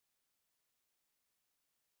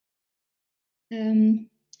Um,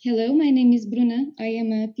 Hello, my name is Bruna. I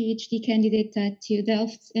am a PhD candidate at TU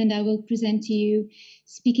Delft, and I will present to you,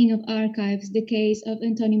 speaking of archives, the case of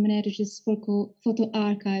António Menéres' photo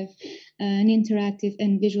archive, an interactive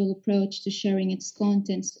and visual approach to sharing its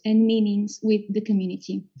contents and meanings with the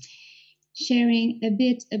community. Sharing a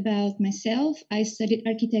bit about myself, I studied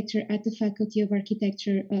architecture at the Faculty of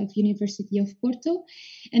Architecture of University of Porto,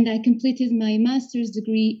 and I completed my master's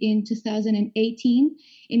degree in 2018.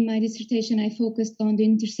 In my dissertation, I focused on the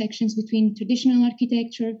intersections between traditional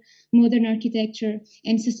architecture, modern architecture,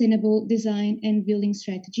 and sustainable design and building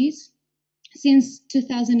strategies. Since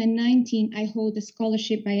 2019, I hold a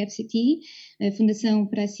scholarship by FCT, Fundação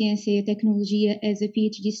para a Ciência e a Tecnologia, as a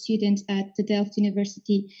PhD student at the Delft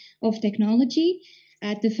University of Technology,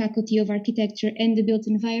 at the Faculty of Architecture and the Built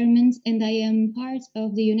Environment, and I am part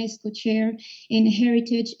of the UNESCO Chair in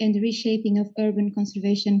Heritage and the Reshaping of Urban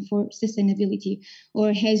Conservation for Sustainability, or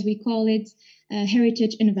as we call it,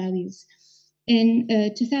 Heritage and Values. In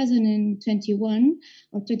 2021,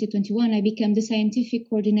 I became the scientific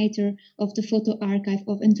coordinator of the photo archive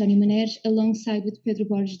of António Menéres, alongside with Pedro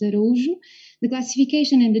Borges de Araújo. The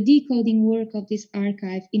classification and the decoding work of this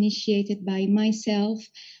archive, initiated by myself,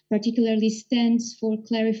 particularly stands for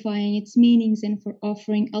clarifying its meanings and for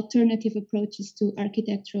offering alternative approaches to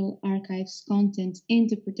architectural archives, content,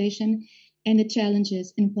 interpretation, and the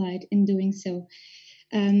challenges implied in doing so.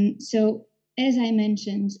 So, as I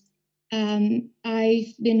mentioned,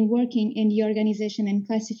 I've been working in the organization and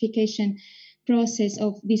classification process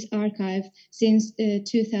of this archive since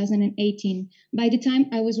 2018. By the time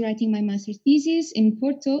I was writing my master's thesis in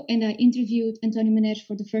Porto, and I interviewed António Menéres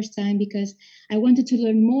for the first time because I wanted to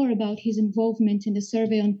learn more about his involvement in the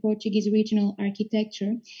survey on Portuguese regional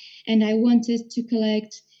architecture, and I wanted to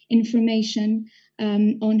collect information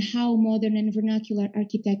on how modern and vernacular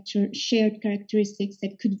architecture shared characteristics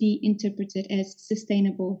that could be interpreted as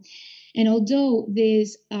sustainable. And although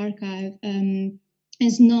this archive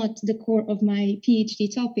is not the core of my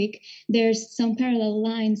PhD topic, there's some parallel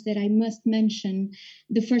lines that I must mention.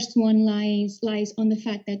 The first one lies on the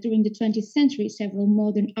fact that during the 20th century, several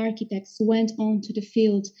modern architects went on to the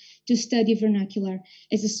field to study vernacular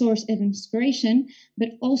as a source of inspiration, but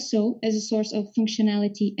also as a source of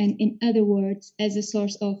functionality, and in other words, as a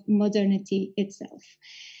source of modernity itself.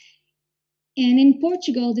 And in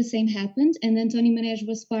Portugal, the same happened, and António Menéres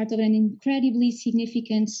was part of an incredibly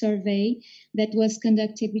significant survey that was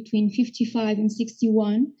conducted between 55 and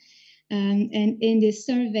 61. And in this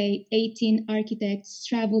survey, 18 architects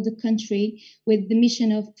traveled the country with the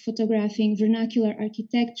mission of photographing vernacular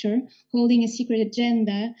architecture, holding a secret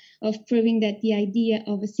agenda of proving that the idea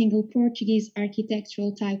of a single Portuguese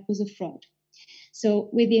architectural type was a fraud. So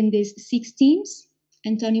within these 6 teams,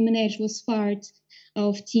 António Menéres was part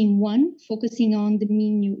of Team 1, focusing on the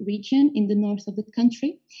Minho region in the north of the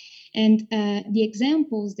country. And the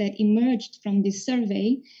examples that emerged from this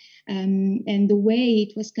survey and the way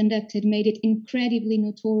it was conducted made it incredibly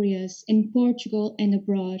notorious in Portugal and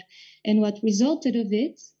abroad. And what resulted of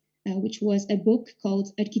it, which was a book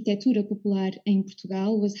called Arquitetura Popular em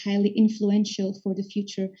Portugal, was highly influential for the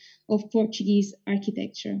future of Portuguese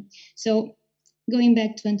architecture. So going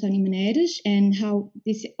back to António Menéres and how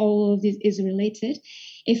all of this is related,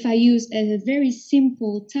 if I use a very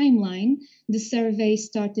simple timeline, the survey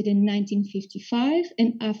started in 1955,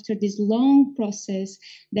 and after this long process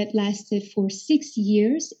that lasted for 6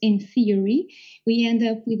 years, in theory, we end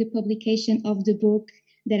up with the publication of the book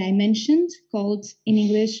that I mentioned, called, in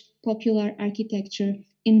English, Popular Architecture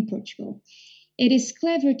in Portugal. It is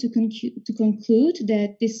clever to conclude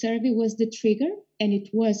that this survey was the trigger, and it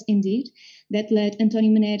was indeed, that led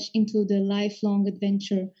António Menéres into the lifelong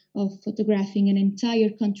adventure of photographing an entire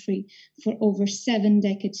country for over 7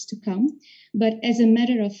 decades to come. But as a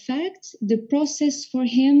matter of fact, the process for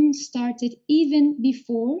him started even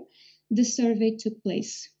before the survey took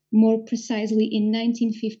place. More precisely in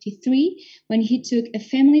 1953, when he took a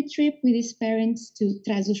family trip with his parents to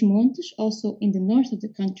Trás-os-Montes, also in the north of the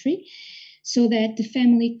country, so that the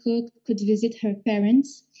family could visit her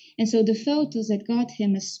parents. And so the photos that got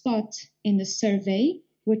him a spot in the survey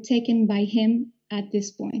were taken by him at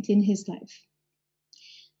this point in his life.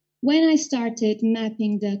 When I started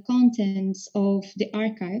mapping the contents of the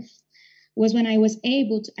archive was when I was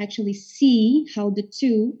able to actually see how the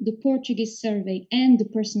two, the Portuguese survey and the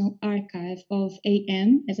personal archive of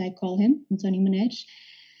AM, as I call him, António Menéres,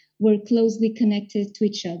 were closely connected to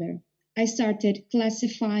each other. I started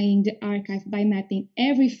classifying the archive by mapping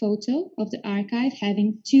every photo of the archive,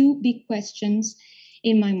 having 2 big questions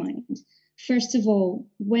in my mind. First of all,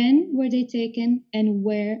 when were they taken and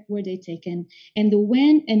where were they taken? And the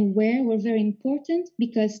when and where were very important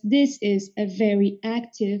because this is a very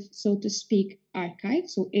active, so to speak, archive.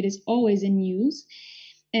 So it is always in use.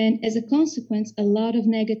 And as a consequence, a lot of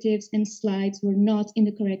negatives and slides were not in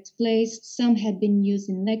the correct place. Some had been used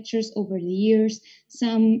in lectures over the years,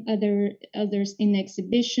 some others in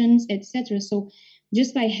exhibitions, etc. So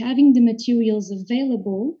just by having the materials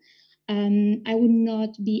available, I would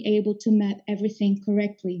not be able to map everything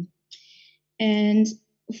correctly. And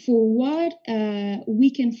for what we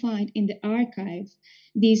can find in the archive,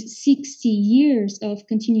 these 60 years of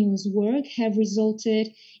continuous work have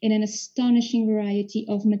resulted in an astonishing variety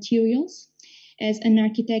of materials. As an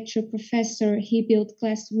architecture professor, he built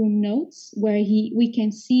classroom notes where we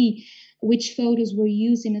can see which photos were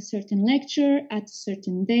used in a certain lecture at a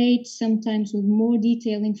certain date, sometimes with more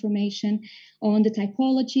detailed information on the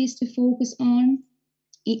typologies to focus on.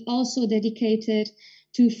 He also dedicated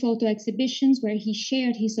to photo exhibitions where he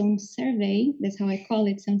shared his own survey, that's how I call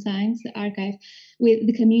it sometimes, the archive, with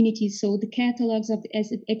the community. So the catalogs of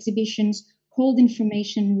the exhibitions hold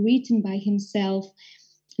information written by himself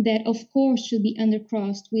that of course should be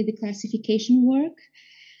undercrossed with the classification work.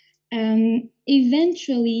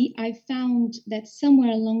 Eventually, I found that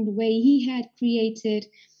somewhere along the way he had created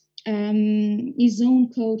his own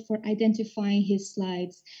code for identifying his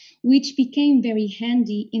slides, which became very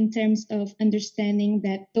handy in terms of understanding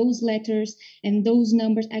that those letters and those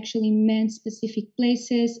numbers actually meant specific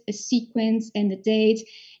places, a sequence, and a date,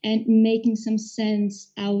 and making some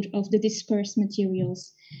sense out of the dispersed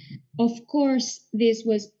materials. Of course, this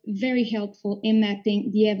was very helpful in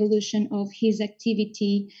mapping the evolution of his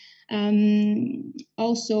activity,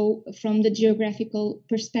 also from the geographical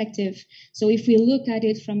perspective. So if we look at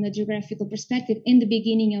it from the geographical perspective, in the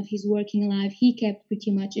beginning of his working life, he kept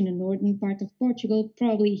pretty much in the northern part of Portugal.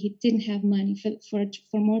 Probably he didn't have money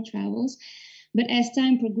for more travels. But as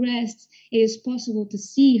time progressed, it is possible to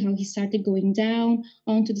see how he started going down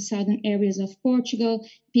onto the southern areas of Portugal,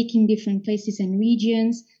 picking different places and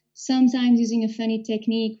regions, sometimes using a funny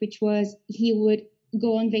technique, which was he would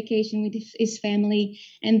go on vacation with his family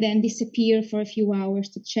and then disappear for a few hours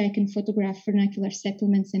to check and photograph vernacular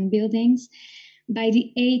settlements and buildings. By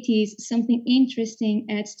the 80s, something interesting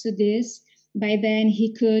adds to this. By then,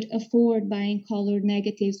 he could afford buying colored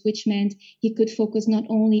negatives, which meant he could focus not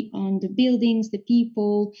only on the buildings, the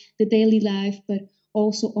people, the daily life, but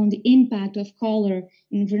also on the impact of color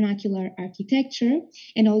in vernacular architecture.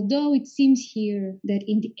 And although it seems here that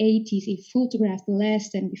in the 80s he photographed less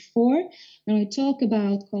than before, when we talk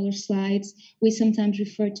about color slides, we sometimes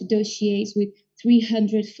refer to dossiers with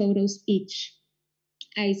 300 photos each.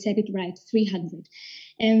 I said it right, 300.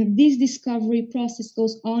 And this discovery process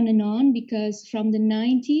goes on because from the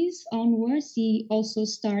 90s onwards, he also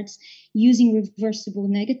starts using reversible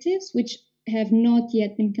negatives, which have not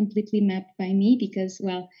yet been completely mapped by me because,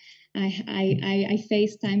 well, I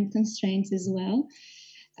face time constraints as well.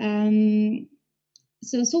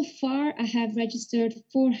 So far, I have registered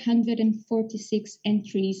 446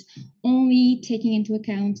 entries, only taking into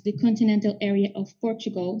account the continental area of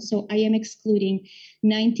Portugal. So I am excluding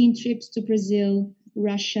 19 trips to Brazil,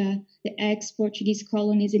 Russia, the ex-Portuguese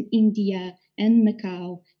colonies in India and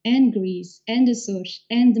Macau and Greece and the Azores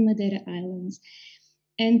and the Madeira Islands.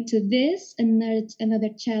 And to this, another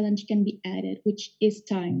challenge can be added, which is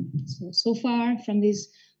time. So far from these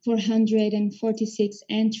 446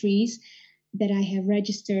 entries that I have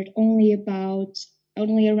registered, only around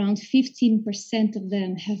 15% of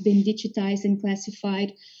them have been digitized and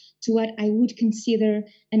classified to what I would consider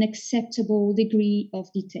an acceptable degree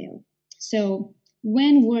of detail. So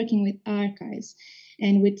when working with archives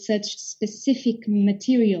and with such specific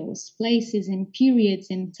materials, places and periods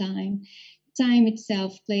in time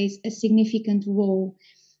itself plays a significant role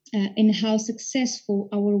in how successful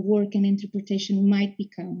our work and interpretation might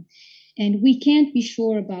become. And we can't be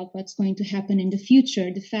sure about what's going to happen in the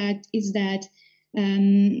future. The fact is that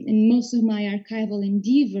in most of my archival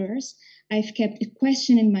endeavors, I've kept a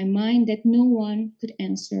question in my mind that no one could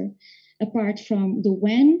answer. Apart from the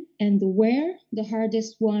when and the where, the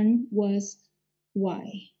hardest one was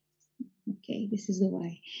why. Okay, this is the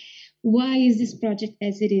why. Why is this project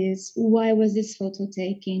as it is? Why was this photo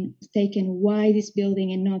taken? Why this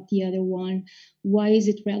building and not the other one? Why is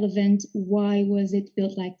it relevant? Why was it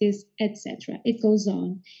built like this, etc.? It goes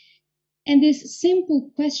on. And this simple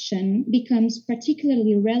question becomes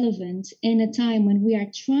particularly relevant in a time when we are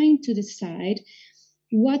trying to decide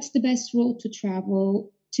what's the best road to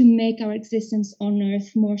travel to make our existence on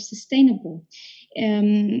Earth more sustainable.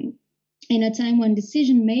 in a time when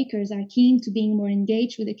decision makers are keen to being more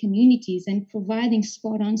engaged with the communities and providing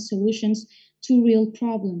spot-on solutions to real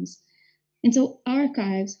problems. And so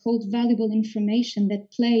archives hold valuable information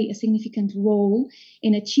that play a significant role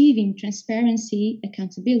in achieving transparency,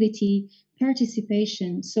 accountability,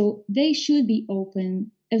 participation. So they should be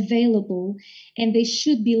open, available, and they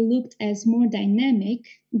should be looked as more dynamic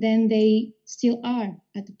than they still are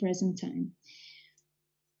at the present time.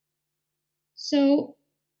 So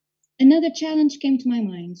another challenge came to my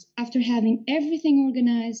mind after having everything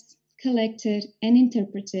organized, collected, and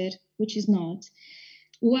interpreted, which is not.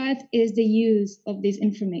 What is the use of this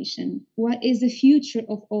information? What is the future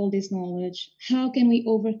of all this knowledge? How can we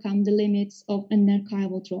overcome the limits of an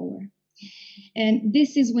archival drawer? And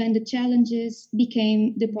this is when the challenges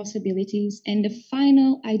became the possibilities and the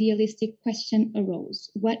final idealistic question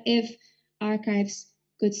arose. What if archives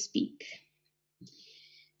could speak?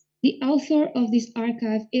 The author of this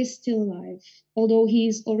archive is still alive, although he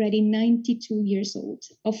is already 92 years old.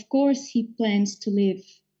 Of course, he plans to live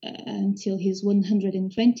until his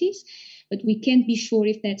 120s, but we can't be sure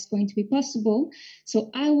if that's going to be possible. So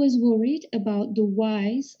I was worried about the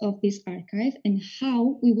whys of this archive and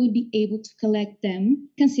how we would be able to collect them,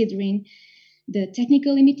 considering the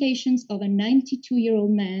technical limitations of a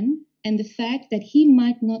 92-year-old man and the fact that he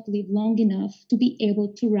might not live long enough to be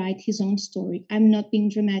able to write his own story. I'm not being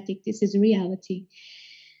dramatic, this is a reality.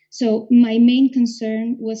 So my main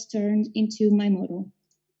concern was turned into my motto.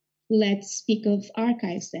 Let's speak of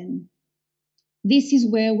archives then. This is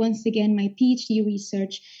where, once again, my PhD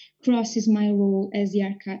research crosses my role as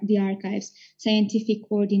the archive's scientific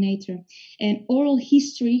coordinator. And oral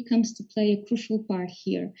history comes to play a crucial part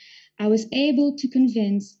here. I was able to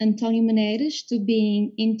convince António Menéres to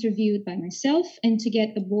being interviewed by myself and to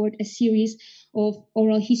get aboard a series of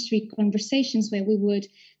oral history conversations where we would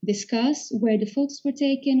discuss where the photos were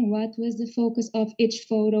taken, what was the focus of each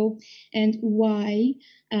photo, and why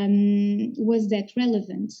was that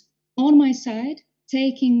relevant. On my side,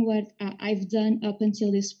 taking what I've done up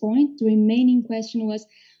until this point, the remaining question was,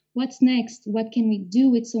 what's next? What can we do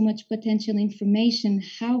with so much potential information?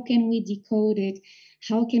 How can we decode it?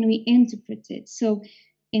 How can we interpret it? So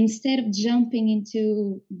instead of jumping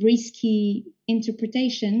into risky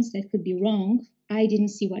interpretations that could be wrong, I didn't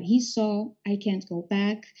see what he saw. I can't go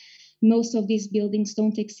back. Most of these buildings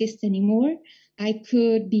don't exist anymore. I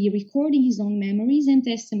could be recording his own memories and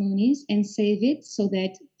testimonies and save it so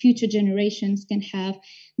that future generations can have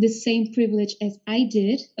the same privilege as I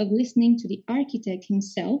did of listening to the architect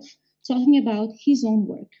himself talking about his own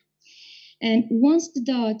work. And once the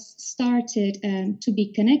dots started to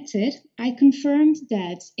be connected, I confirmed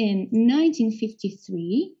that in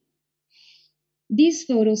 1953, these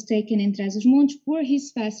photos taken in Trás-os-Montes were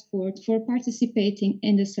his passport for participating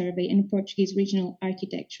in the survey in Portuguese regional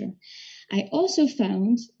architecture. I also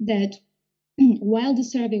found that while the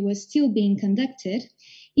survey was still being conducted,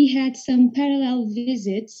 he had some parallel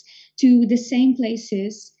visits to the same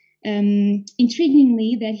places.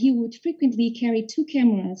 Intriguingly, that he would frequently carry two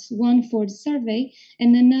cameras, one for the survey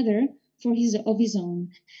and another for his own.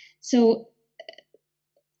 So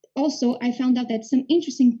also, I found out that some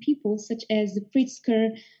interesting people, such as the Pritzker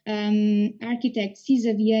architect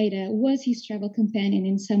César Vieira, was his travel companion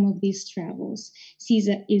in some of these travels.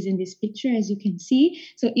 César is in this picture, as you can see.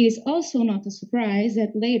 So it is also not a surprise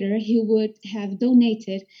that later he would have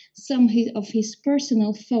donated some of his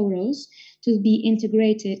personal photos to be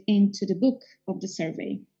integrated into the book of the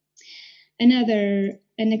survey. Another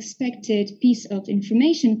unexpected piece of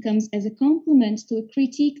information comes as a complement to a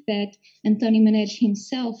critique that António Menéres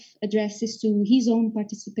himself addresses to his own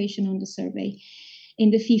participation on the survey in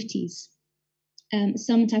the 50s.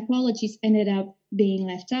 Some typologies ended up being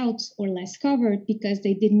left out or less covered because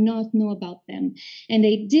they did not know about them. And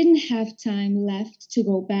they didn't have time left to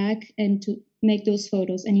go back and to make those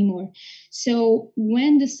photos anymore. So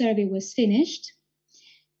when the survey was finished,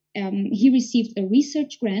 he received a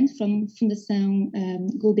research grant from Fundação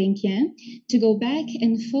Gulbenkian to go back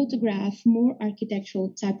and photograph more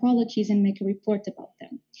architectural typologies and make a report about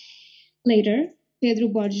them. Later, Pedro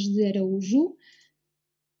Borges de Araújo,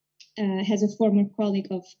 as a former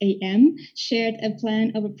colleague of AM, shared a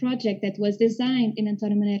plan of a project that was designed in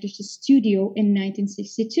António Menéres' studio in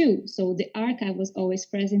 1962. So the archive was always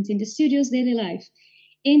present in the studio's daily life.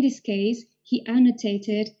 In this case, he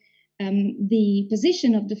annotated the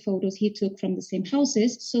position of the photos he took from the same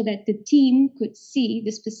houses so that the team could see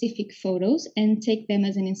the specific photos and take them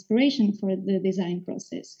as an inspiration for the design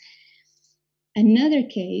process. Another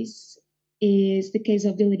case is the case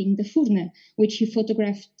of Building the Furna, which he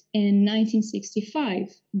photographed in 1965.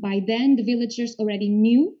 By then, the villagers already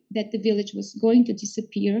knew that the village was going to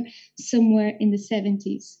disappear somewhere in the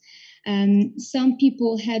 70s. Some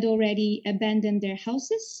people had already abandoned their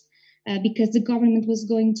houses because the government was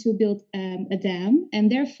going to build a dam,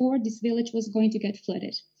 and therefore this village was going to get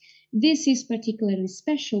flooded. This is particularly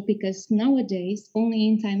special because nowadays, only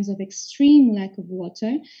in times of extreme lack of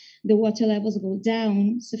water, the water levels go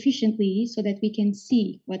down sufficiently so that we can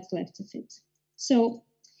see what's left of it. So,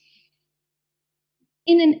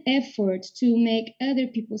 in an effort to make other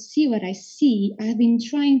people see what I see, I've been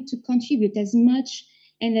trying to contribute as much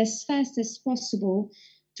and as fast as possible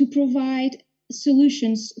to provide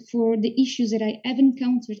solutions for the issues that I have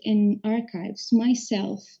encountered in archives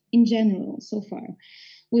myself in general so far.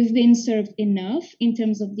 We've been served enough in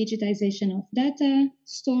terms of digitization of data,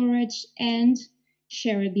 storage, and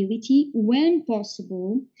shareability when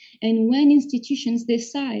possible, and when institutions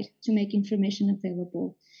decide to make information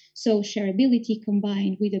available. So shareability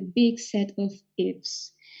combined with a big set of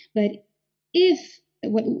ifs. But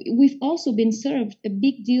we've also been served a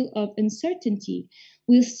big deal of uncertainty.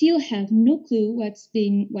 We'll still have no clue what's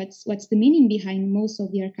the meaning behind most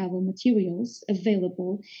of the archival materials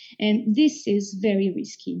available, and this is very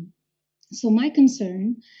risky. So my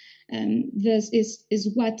concern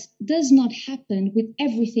is what does not happen with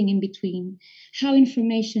everything in between, how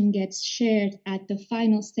information gets shared at the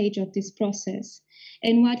final stage of this process,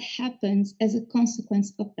 and what happens as a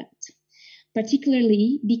consequence of that.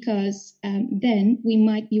 Particularly because then we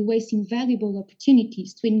might be wasting valuable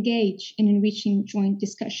opportunities to engage in enriching joint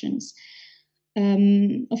discussions.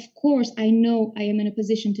 Of course, I know I am in a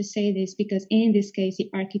position to say this because in this case, the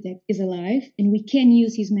architect is alive and we can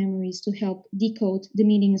use his memories to help decode the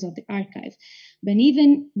meanings of the archive. But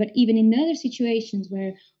even in other situations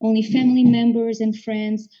where only family members and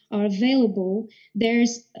friends are available,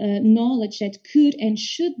 there's knowledge that could and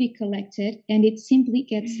should be collected and it simply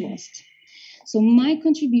gets lost. So my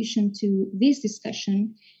contribution to this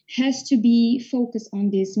discussion has to be focused on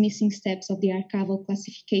these missing steps of the archival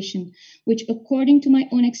classification, which according to my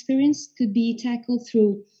own experience could be tackled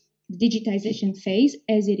through the digitization phase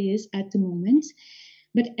as it is at the moment,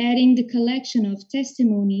 but adding the collection of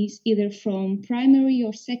testimonies either from primary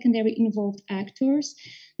or secondary involved actors,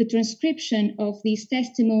 the transcription of these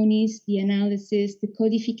testimonies, the analysis, the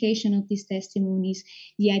codification of these testimonies,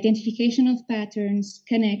 the identification of patterns,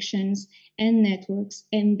 connections, and networks,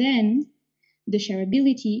 and then the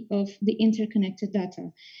shareability of the interconnected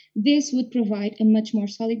data. This would provide a much more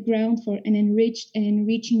solid ground for an enriched and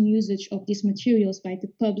enriching usage of these materials by the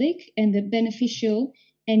public and the beneficial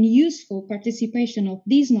and useful participation of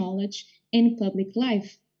this knowledge in public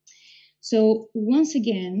life. So once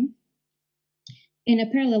again, in a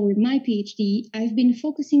parallel with my PhD, I've been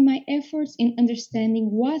focusing my efforts in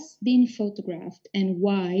understanding what's been photographed and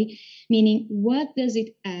why, meaning what does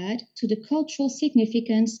it add to the cultural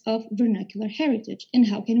significance of vernacular heritage and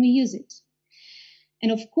how can we use it?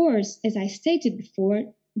 And of course, as I stated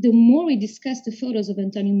before, the more we discuss the photos of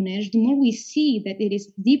António Menéres, the more we see that it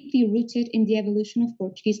is deeply rooted in the evolution of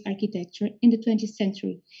Portuguese architecture in the 20th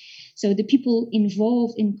century. So the people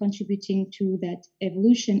involved in contributing to that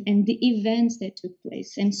evolution and the events that took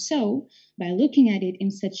place. And so by looking at it in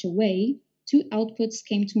such a way, two outputs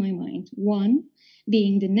came to my mind. One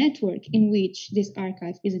being the network in which this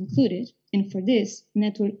archive is included. And for this,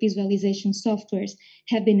 network visualization softwares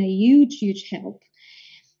have been a huge, huge help.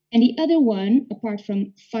 And the other one, apart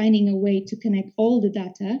from finding a way to connect all the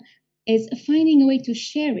data, is finding a way to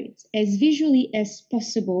share it as visually as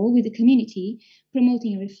possible with the community,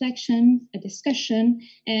 promoting a reflection, a discussion,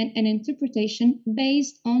 and an interpretation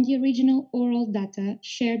based on the original oral data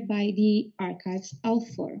shared by the archive's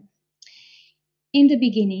author. In the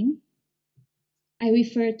beginning, I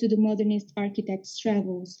referred to the modernist architect's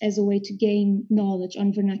travels as a way to gain knowledge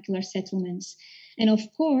on vernacular settlements. And of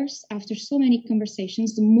course, after so many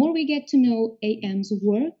conversations, the more we get to know AM's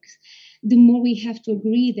work, the more we have to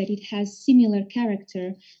agree that it has similar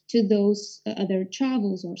character to those other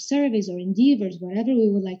travels or surveys or endeavors, whatever we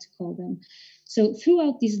would like to call them. So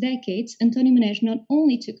throughout these decades, António Menéres not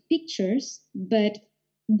only took pictures, but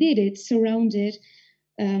did it surrounded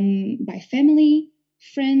by family,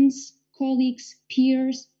 friends, colleagues,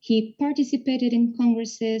 peers. He participated in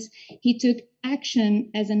congresses. He took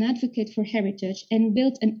action as an advocate for heritage and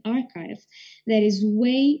built an archive that is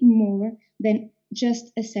way more than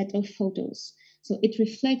just a set of photos. So it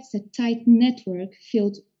reflects a tight network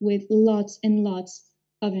filled with lots and lots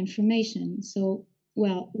of information. So,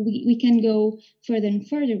 well, we can go further and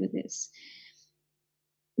further with this.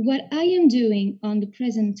 What I am doing on the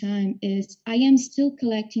present time is I am still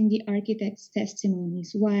collecting the architect's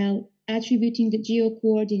testimonies while attributing the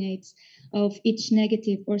geo-coordinates of each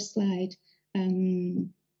negative or slide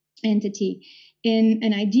entity. In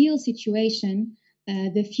an ideal situation,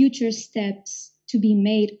 the future steps to be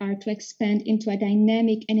made are to expand into a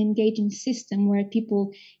dynamic and engaging system where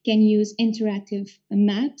people can use interactive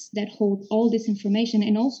maps that hold all this information,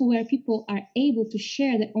 and also where people are able to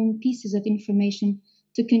share their own pieces of information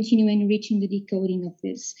to continue enriching the decoding of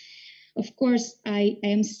this. Of course, I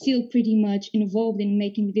am still pretty much involved in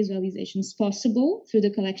making visualizations possible through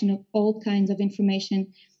the collection of all kinds of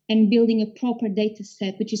information and building a proper data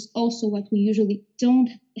set, which is also what we usually don't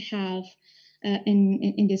have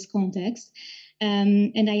in this context.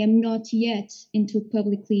 And I am not yet into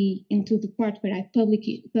the part where I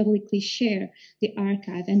publicly share the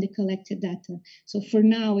archive and the collected data. So for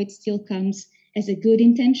now, it still comes as a good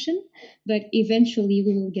intention, but eventually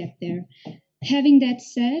we will get there. Having that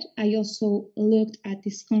said, I also looked at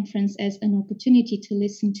this conference as an opportunity to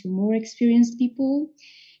listen to more experienced people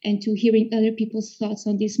and to hearing other people's thoughts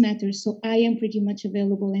on these matters. So I am pretty much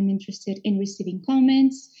available and interested in receiving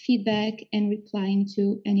comments, feedback, and replying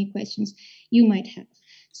to any questions you might have.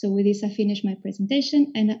 So with this, I finish my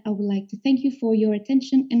presentation, and I would like to thank you for your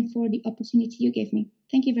attention and for the opportunity you gave me.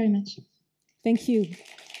 Thank you very much. Thank you.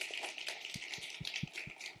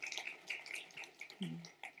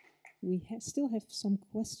 We still have some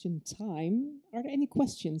question time. Are there any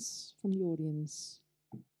questions from the audience?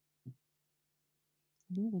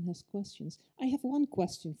 No one has questions. I have one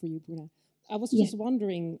question for you, Bruna. I was just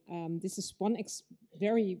wondering, this is one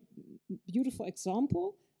very beautiful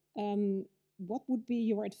example. What would be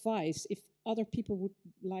your advice if other people would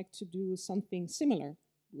like to do something similar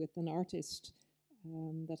with an artist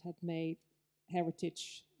that had made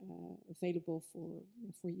heritage available for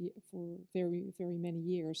very, very many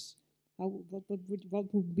years? What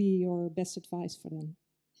would be your best advice for them?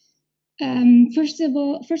 First of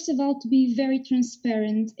all, to be very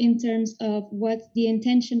transparent in terms of what the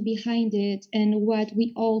intention behind it and what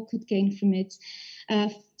we all could gain from it.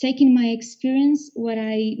 Taking my experience, what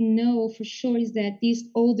I know for sure is that these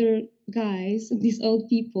older guys, these old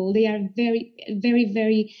people, they are very, very,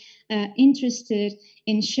 very interested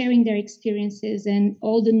in sharing their experiences and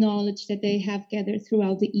all the knowledge that they have gathered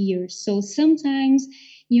throughout the years. So sometimes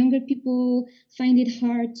younger people find it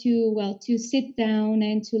hard to sit down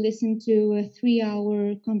and to listen to a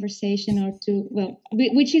 3-hour conversation or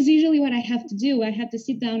which is usually what I have to do. I have to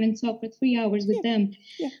sit down and talk for 3 hours with them.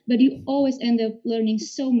 Yeah. But you always end up learning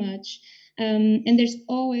so much. And there's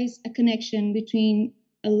always a connection between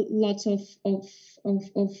lots of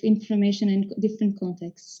information and different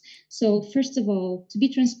contexts. So first of all, to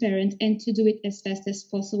be transparent and to do it as fast as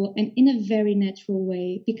possible and in a very natural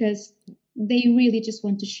way, because they really just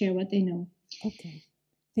want to share what they know. Okay.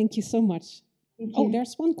 Thank you so much. Oh,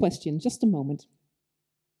 there's one question. Just a moment.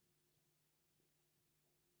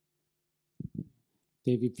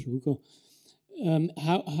 David Fluger.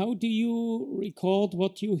 How do you record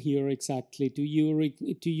what you hear exactly? Do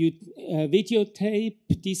you videotape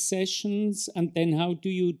these sessions, and then how do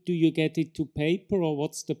you get it to paper, or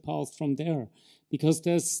what's the path from there? Because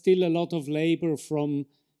there's still a lot of labor from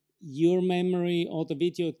your memory or the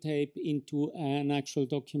videotape into an actual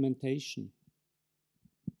documentation.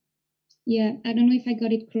 Yeah, I don't know if I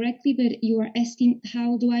got it correctly, but you are asking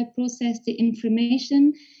how do I process the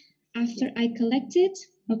information after I collect it?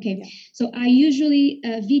 Okay, yeah. So I usually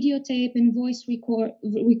videotape and voice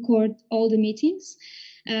record all the meetings.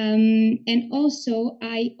 And also,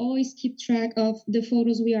 I always keep track of the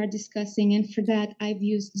photos we are discussing. And for that, I've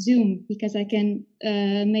used Zoom because I can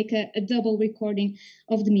make a double recording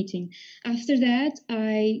of the meeting. After that,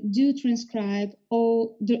 I do transcribe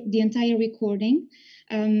all the entire recording.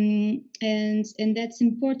 And that's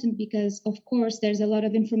important because, of course, there's a lot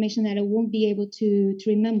of information that I won't be able to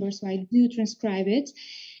remember. So I do transcribe it.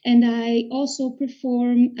 And I also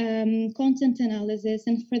perform content analysis.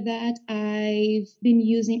 And for that, I've been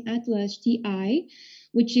using Atlas TI,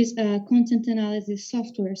 which is a content analysis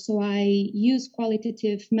software. So I use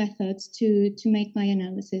qualitative methods to make my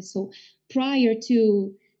analysis. So prior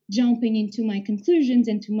to jumping into my conclusions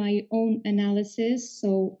and to my own analysis,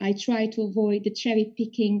 so I try to avoid the cherry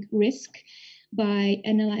picking risk by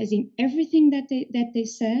analyzing everything that they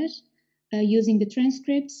said, using the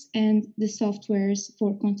transcripts and the softwares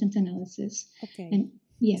for content analysis. Okay. And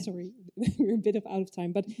yeah. Sorry, we're a bit out of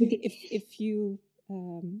time, but if you,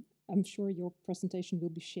 I'm sure your presentation will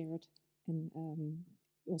be shared and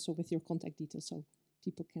also with your contact details, so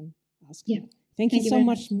people can ask you. Thank you so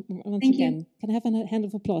much once again. Can I have a hand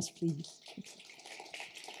of applause, please?